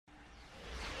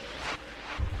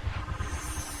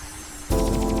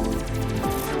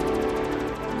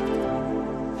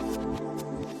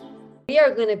We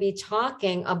are going to be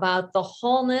talking about the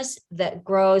wholeness that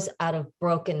grows out of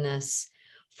brokenness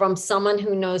from someone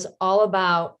who knows all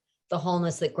about the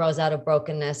wholeness that grows out of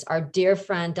brokenness, our dear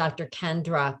friend, Dr. Ken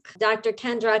Druck. Dr.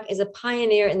 Ken Druck is a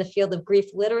pioneer in the field of grief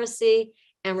literacy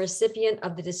and recipient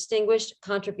of the Distinguished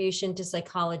Contribution to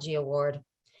Psychology Award.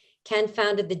 Ken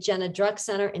founded the Jenna Druck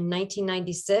Center in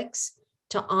 1996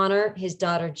 to honor his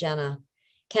daughter, Jenna.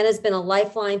 Ken has been a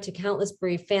lifeline to countless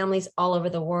bereaved families all over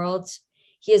the world.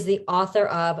 He is the author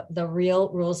of The Real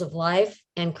Rules of Life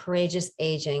and Courageous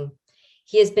Aging.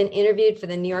 He has been interviewed for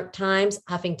the New York Times,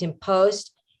 Huffington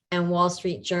Post, and Wall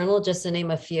Street Journal, just to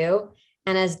name a few,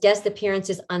 and has guest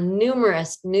appearances on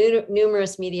numerous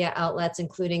media outlets,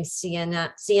 including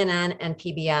CNN and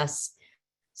PBS.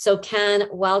 So Ken,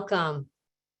 welcome.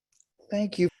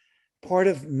 Thank you. Part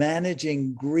of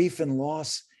managing grief and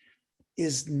loss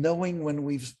is knowing when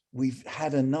we've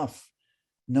had enough,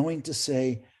 knowing to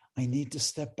say, I need to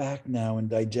step back now and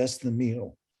digest the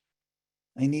meal.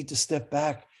 I need to step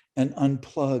back and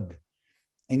unplug.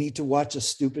 I need to watch a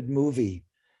stupid movie.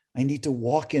 I need to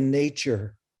walk in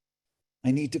nature.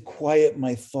 I need to quiet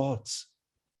my thoughts.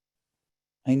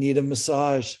 I need a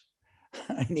massage.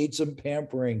 I need some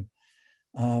pampering.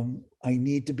 I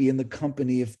need to be in the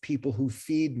company of people who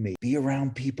feed me. Be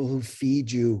around people who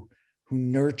feed you, who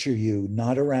nurture you,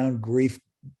 not around grief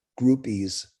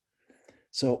groupies.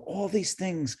 So all these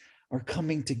things are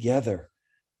coming together,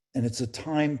 and it's a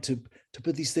time to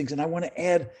put these things. And I want to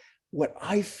add what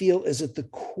I feel is at the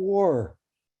core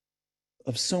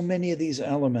of so many of these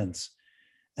elements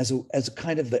as a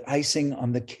kind of the icing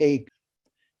on the cake.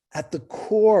 At the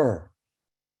core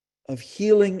of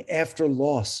healing after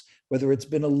loss, whether it's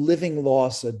been a living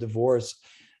loss, a divorce,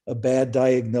 a bad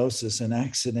diagnosis, an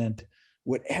accident,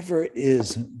 whatever it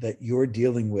is that you're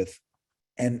dealing with,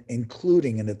 and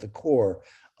including, and at the core,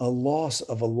 a loss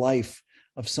of a life,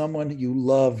 of someone you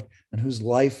loved and whose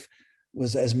life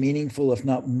was as meaningful, if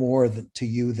not more to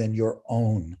you than your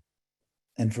own.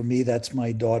 And for me, that's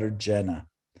my daughter, Jenna,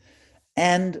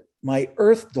 and my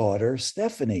earth daughter,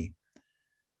 Stephanie,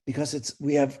 because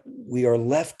we are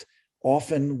left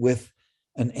often with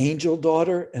an angel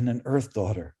daughter and an earth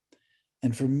daughter.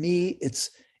 And for me, it's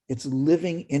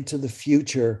living into the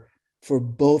future for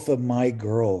both of my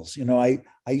girls. You know, I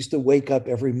used to wake up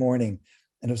every morning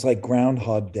and it was like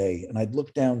Groundhog Day, and I'd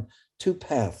look down two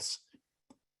paths,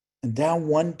 and down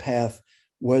one path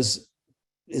is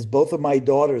both of my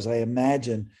daughters, I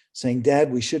imagine, saying,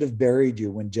 Dad, we should have buried you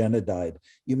when Jenna died.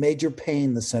 You made your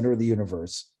pain the center of the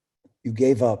universe. You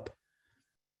gave up.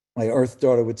 My earth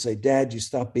daughter would say, Dad, you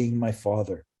stopped being my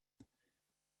father.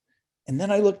 And then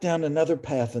I looked down another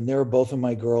path, and there are both of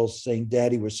my girls saying,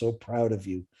 Daddy, we're so proud of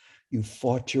you. You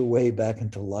fought your way back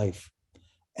into life.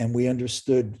 And we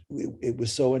understood, it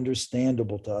was so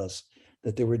understandable to us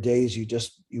that there were days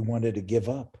you wanted to give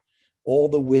up. All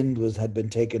the wind had been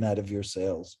taken out of your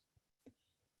sails.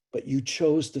 But you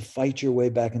chose to fight your way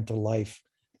back into life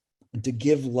and to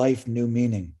give life new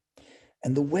meaning.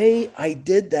 And the way I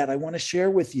did that, I want to share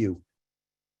with you.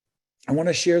 I want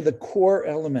to share the core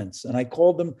elements, and I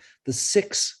call them the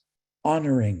 6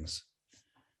 honorings.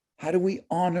 How do we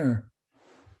honor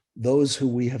those who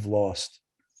we have lost?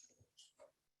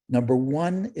 Number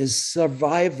 1 is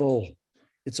survival.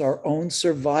 It's our own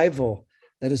survival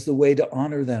that is the way to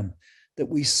honor them, that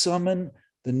we summon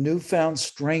the newfound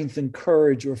strength and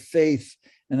courage or faith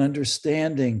and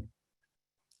understanding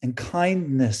and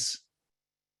kindness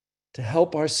to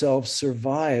help ourselves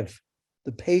survive,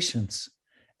 the patience.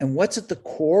 And what's at the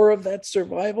core of that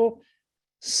survival?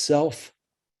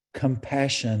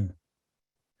 Self-compassion.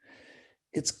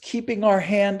 It's keeping our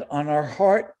hand on our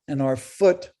heart and our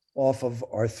foot off of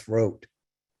our throat.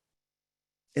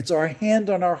 It's our hand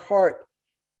on our heart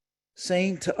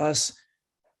saying to us,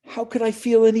 how could I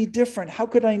feel any different? How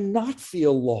could I not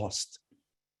feel lost?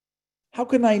 How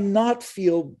can I not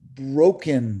feel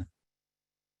broken?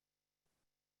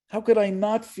 How could I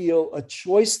not feel a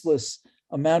choiceless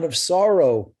amount of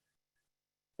sorrow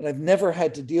that I've never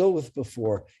had to deal with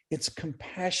before? It's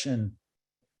compassion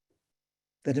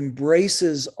that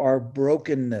embraces our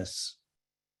brokenness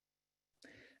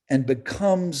and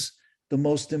becomes the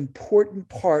most important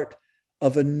part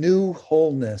of a new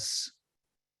wholeness,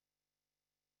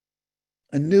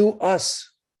 a new us.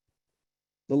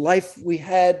 The life we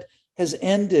had has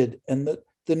ended, and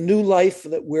the new life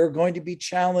that we're going to be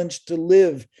challenged to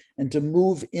live and to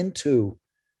move into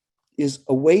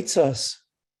awaits us.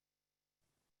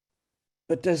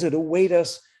 But does it await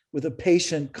us with a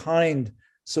patient, kind,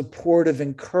 supportive,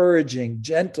 encouraging,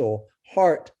 gentle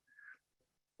heart?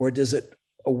 Or does it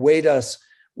await us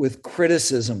with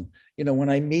criticism? You know, when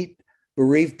I meet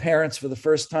Bereaved parents for the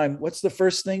first time, what's the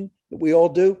first thing that we all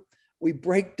do? We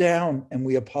break down and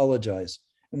we apologize.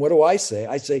 And what do? I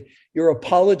say, your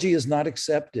apology is not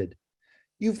accepted.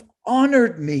 You've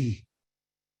honored me.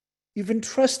 You've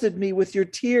entrusted me with your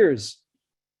tears,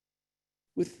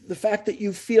 with the fact that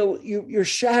you feel you're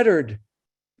shattered.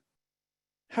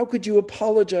 How could you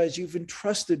apologize? You've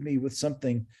entrusted me with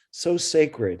something so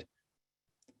sacred.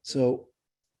 So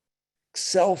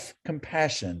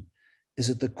self-compassion is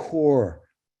at the core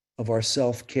of our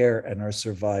self-care and our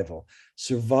survival.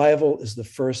 Survival is the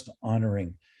first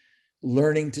honoring,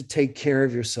 learning to take care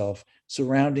of yourself,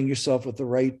 surrounding yourself with the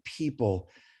right people,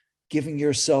 giving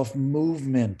yourself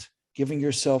movement, giving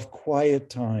yourself quiet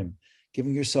time,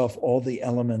 giving yourself all the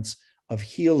elements of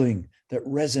healing that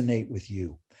resonate with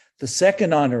you. The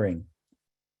second honoring,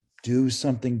 do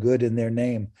something good in their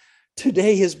name.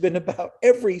 Today has been about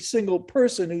every single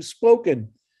person who's spoken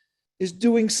is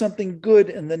doing something good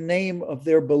in the name of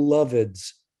their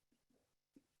beloveds.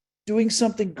 Doing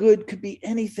something good could be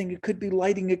anything. It could be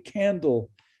lighting a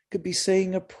candle. It could be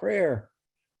saying a prayer.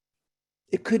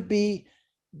 It could be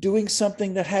doing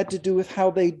something that had to do with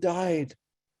how they died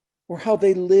or how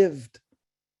they lived.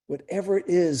 Whatever it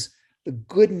is, the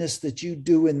goodness that you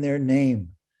do in their name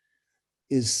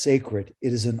is sacred.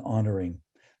 It is an honoring.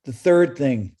 The third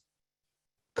thing,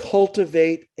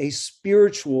 cultivate a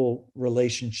spiritual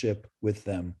relationship with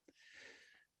them.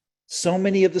 So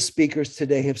many of the speakers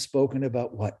today have spoken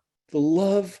about what? The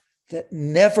love that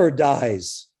never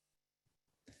dies.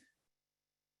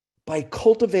 By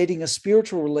cultivating a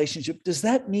spiritual relationship, does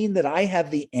that mean that I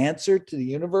have the answer to the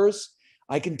universe?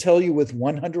 I can tell you with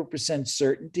 100%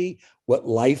 certainty what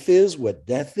life is, what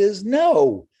death is?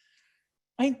 No,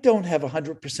 I don't have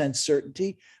 100%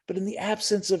 certainty, but in the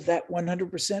absence of that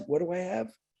 100%, what do I have?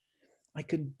 I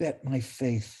can bet my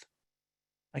faith.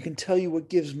 I can tell you what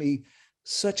gives me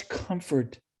such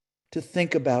comfort to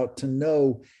think about, to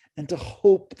know, and to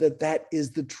hope that that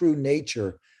is the true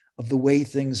nature of the way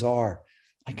things are.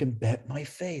 I can bet my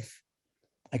faith.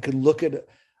 I can look at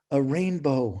a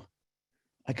rainbow.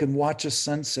 I can watch a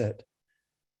sunset.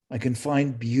 I can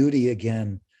find beauty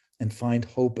again and find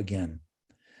hope again.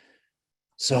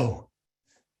 So,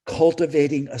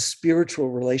 cultivating a spiritual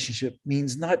relationship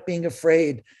means not being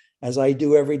afraid, as I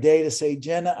do every day, to say,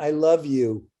 Jenna, I love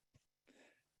you.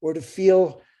 Or to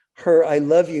feel her, I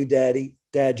love you, Daddy.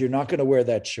 Dad, you're not going to wear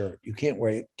that shirt. You can't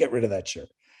wear it. Get rid of that shirt.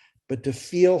 But to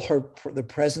feel her, the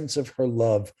presence of her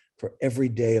love for every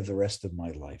day of the rest of my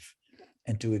life,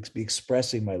 and to be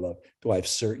expressing my love. Do I have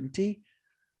certainty?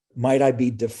 Might I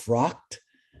be defrocked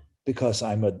because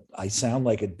I sound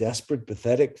like a desperate,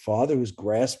 pathetic father who's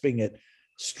grasping at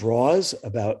straws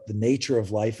about the nature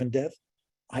of life and death?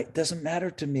 It doesn't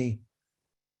matter to me.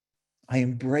 I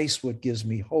embrace what gives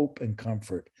me hope and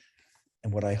comfort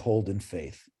and what I hold in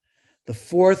faith. The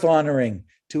fourth honoring,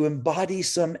 to embody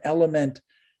some element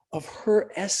of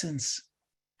her essence,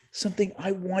 something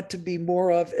I want to be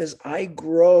more of as I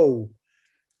grow,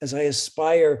 as I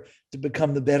aspire to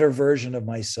become the better version of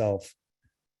myself.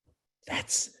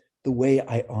 That's the way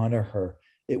I honor her.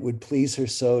 It would please her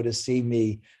so to see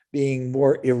me being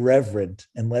more irreverent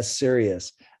and less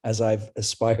serious, as I've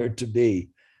aspired to be,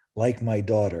 like my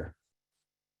daughter.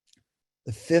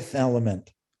 The fifth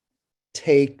element,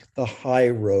 take the high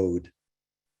road.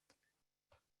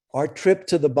 Our trip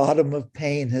to the bottom of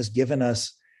pain has given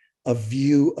us a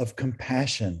view of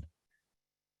compassion.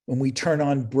 When we turn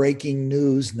on breaking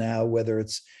news now, whether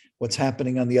it's what's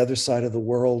happening on the other side of the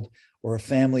world or a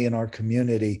family in our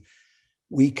community,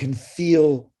 we can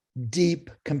feel deep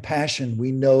compassion.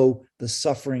 We know the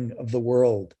suffering of the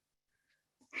world.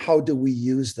 How do we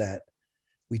use that?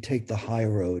 We take the high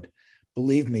road.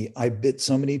 Believe me, I bit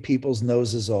so many people's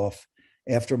noses off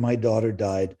after my daughter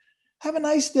died. Have a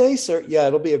nice day, sir. Yeah,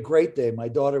 it'll be a great day. My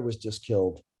daughter was just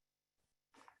killed.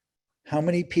 How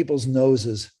many people's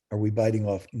noses are we biting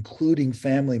off, including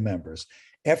family members?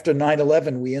 After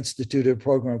 9/11, we instituted a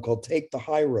program called Take the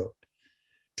High Road.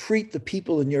 Treat the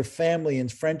people in your family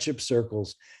and friendship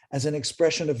circles as an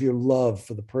expression of your love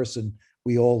for the person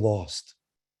we all lost.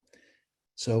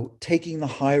 So taking the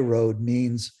high road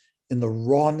means, in the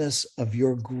rawness of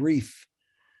your grief,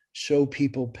 show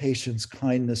people patience,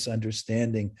 kindness,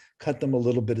 understanding, cut them a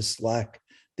little bit of slack.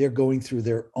 They're going through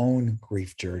their own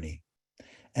grief journey.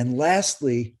 And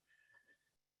lastly,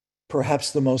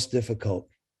 perhaps the most difficult,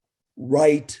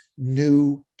 write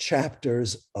new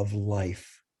chapters of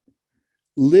life.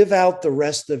 Live out the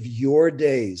rest of your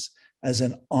days as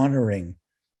an honoring.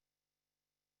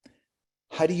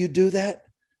 How do you do that?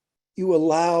 You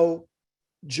allow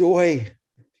joy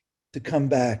to come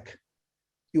back.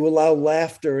 You allow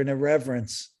laughter and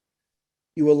irreverence.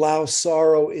 You allow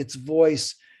sorrow its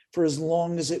voice for as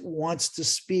long as it wants to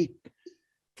speak,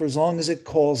 for as long as it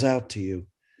calls out to you.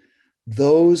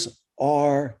 Those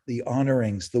are the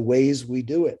honorings, the ways we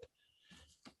do it.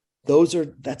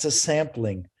 That's a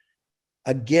sampling.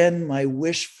 Again, my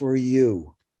wish for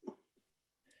you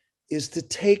is to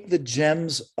take the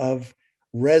gems of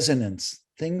resonance,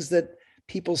 things that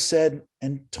people said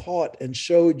and taught and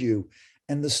showed you,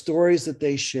 and the stories that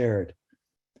they shared,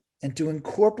 and to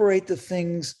incorporate the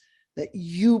things that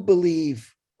you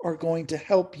believe are going to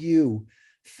help you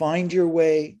find your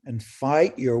way and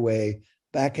fight your way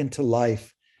back into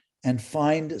life and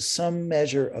find some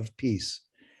measure of peace.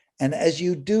 And as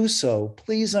you do so,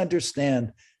 please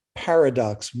understand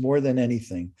paradox more than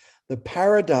anything. The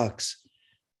paradox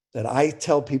that I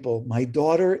tell people, my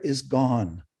daughter is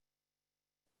gone.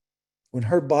 When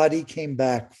her body came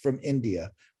back from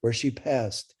India, where she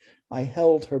passed, I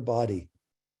held her body.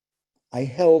 I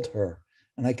held her,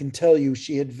 and I can tell you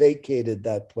she had vacated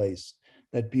that place,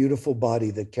 that beautiful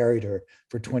body that carried her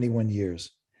for 21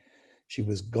 years. She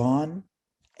was gone,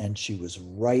 and she was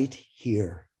right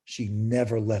here. She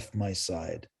never left my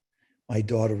side. My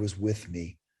daughter was with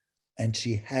me, and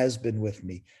she has been with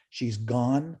me. She's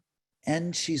gone,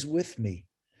 and she's with me.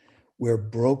 We're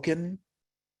broken.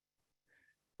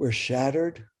 We're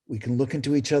shattered. We can look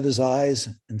into each other's eyes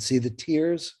and see the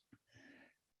tears,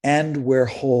 and we're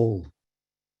whole.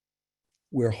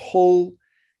 We're whole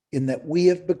in that we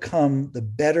have become the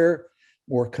better,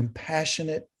 more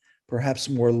compassionate, perhaps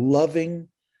more loving,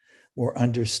 more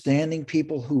understanding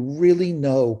people who really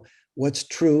know what's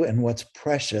true and what's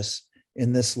precious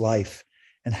in this life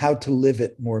and how to live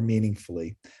it more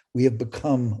meaningfully. We have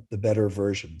become the better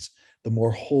versions, the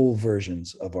more whole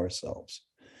versions of ourselves.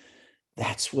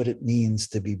 That's what it means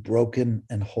to be broken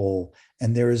and whole.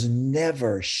 And there is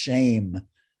never shame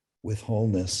with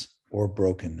wholeness or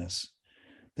brokenness.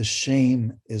 The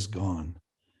shame is gone.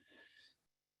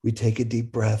 We take a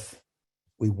deep breath.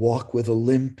 We walk with a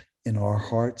limp in our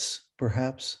hearts,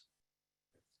 perhaps.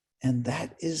 And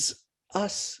that is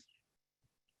us.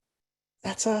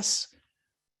 That's us.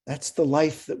 That's the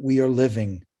life that we are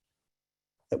living,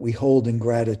 that we hold in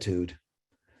gratitude,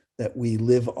 that we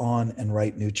live on and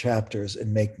write new chapters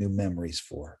and make new memories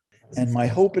for. And my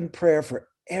hope and prayer for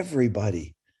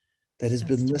everybody that has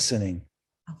been listening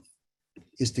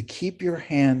is to keep your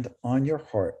hand on your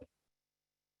heart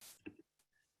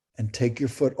and take your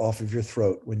foot off of your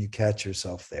throat when you catch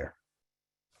yourself there.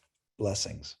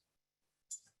 Blessings.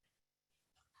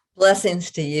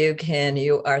 Blessings to you, Ken.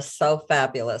 You are so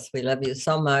fabulous. We love you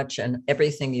so much and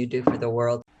everything you do for the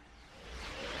world.